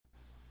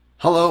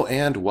Hello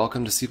and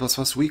welcome to C++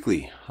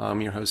 Weekly. I'm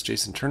your host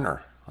Jason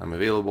Turner. I'm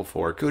available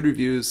for code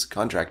reviews,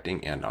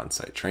 contracting, and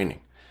on-site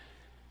training.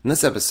 In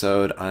this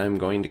episode, I'm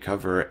going to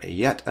cover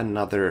yet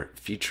another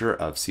feature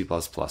of C++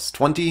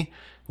 20,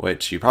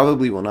 which you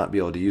probably will not be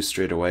able to use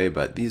straight away,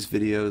 but these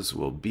videos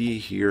will be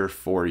here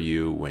for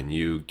you when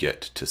you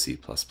get to C++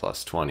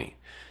 20.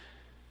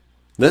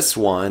 This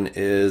one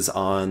is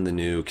on the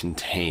new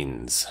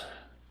contains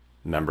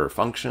member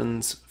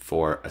functions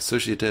for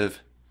associative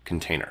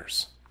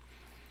containers.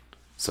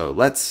 So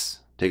let's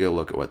take a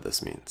look at what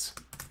this means.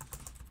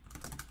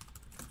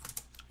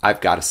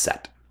 I've got a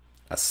set.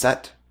 A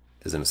set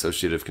is an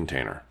associative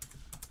container.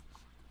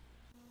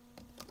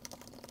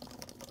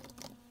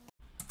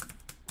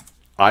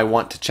 I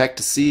want to check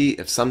to see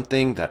if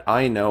something that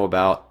I know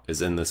about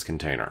is in this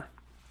container.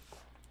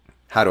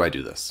 How do I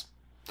do this?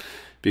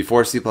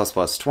 Before C++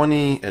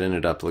 20, it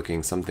ended up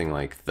looking something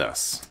like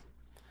this.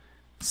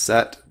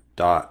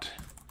 Set.count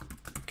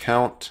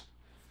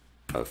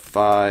of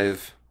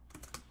 5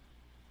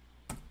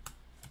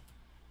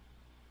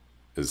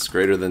 is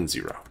greater than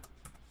 0.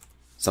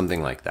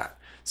 Something like that.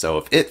 So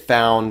if it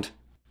found,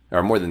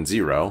 or more than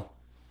 0,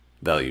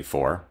 value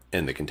 4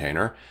 in the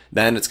container,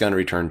 then it's going to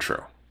return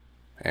true.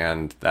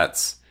 And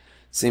that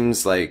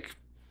seems like,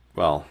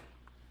 well,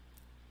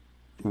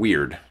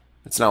 weird.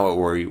 It's not what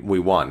we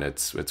want.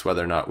 It's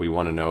whether or not we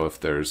want to know if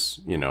there's,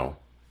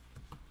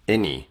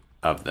 any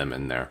of them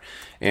in there.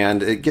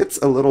 And it gets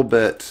a little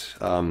bit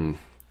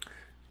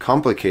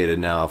complicated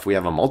now if we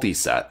have a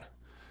multiset,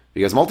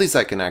 because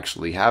multiset can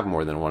actually have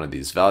more than one of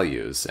these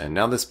values. And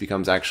now this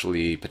becomes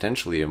actually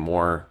potentially a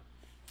more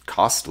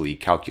costly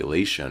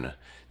calculation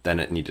than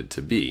it needed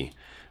to be.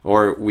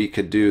 Or we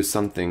could do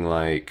something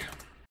like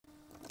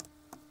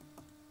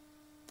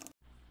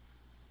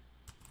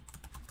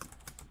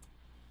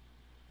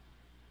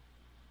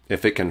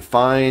if it can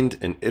find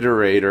an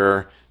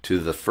iterator to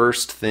the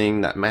first thing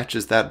that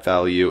matches that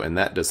value and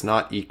that does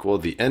not equal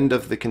the end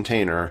of the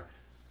container,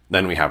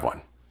 then we have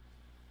one.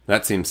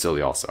 That seems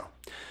silly also.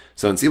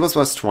 So in C++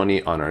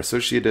 20 on our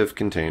associative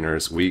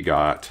containers, we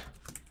got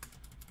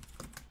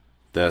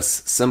this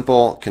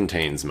simple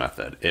contains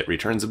method. It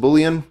returns a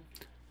Boolean.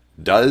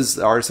 Does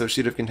our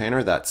associative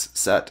container, that's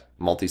set,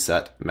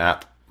 multiset,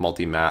 map,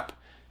 multi-map,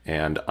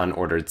 and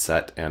unordered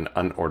set and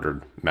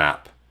unordered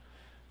map.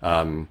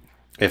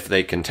 If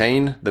they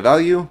contain the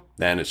value,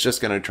 then it's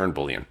just going to return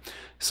Boolean.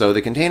 So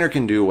the container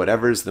can do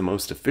whatever's the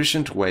most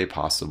efficient way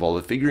possible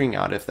of figuring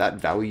out if that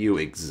value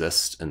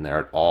exists in there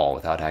at all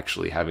without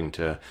actually having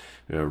to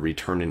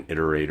return an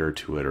iterator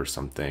to it or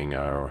something,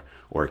 or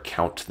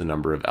count the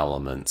number of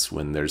elements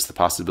when there's the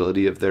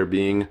possibility of there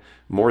being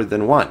more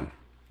than one.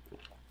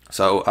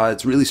 So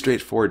it's a really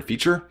straightforward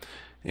feature,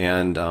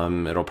 and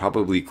it'll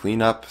probably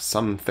clean up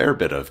some fair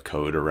bit of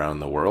code around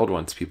the world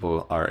once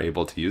people are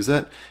able to use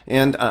it.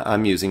 And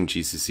I'm using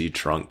GCC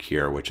trunk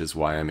here, which is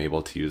why I'm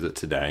able to use it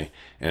today.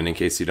 And in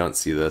case you don't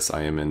see this,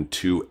 I am in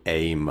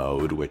 2A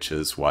mode, which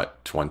is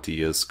what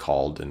 20 is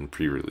called in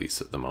pre-release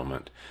at the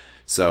moment.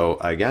 So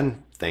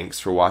again, thanks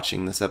for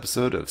watching this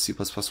episode of C++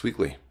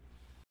 Weekly.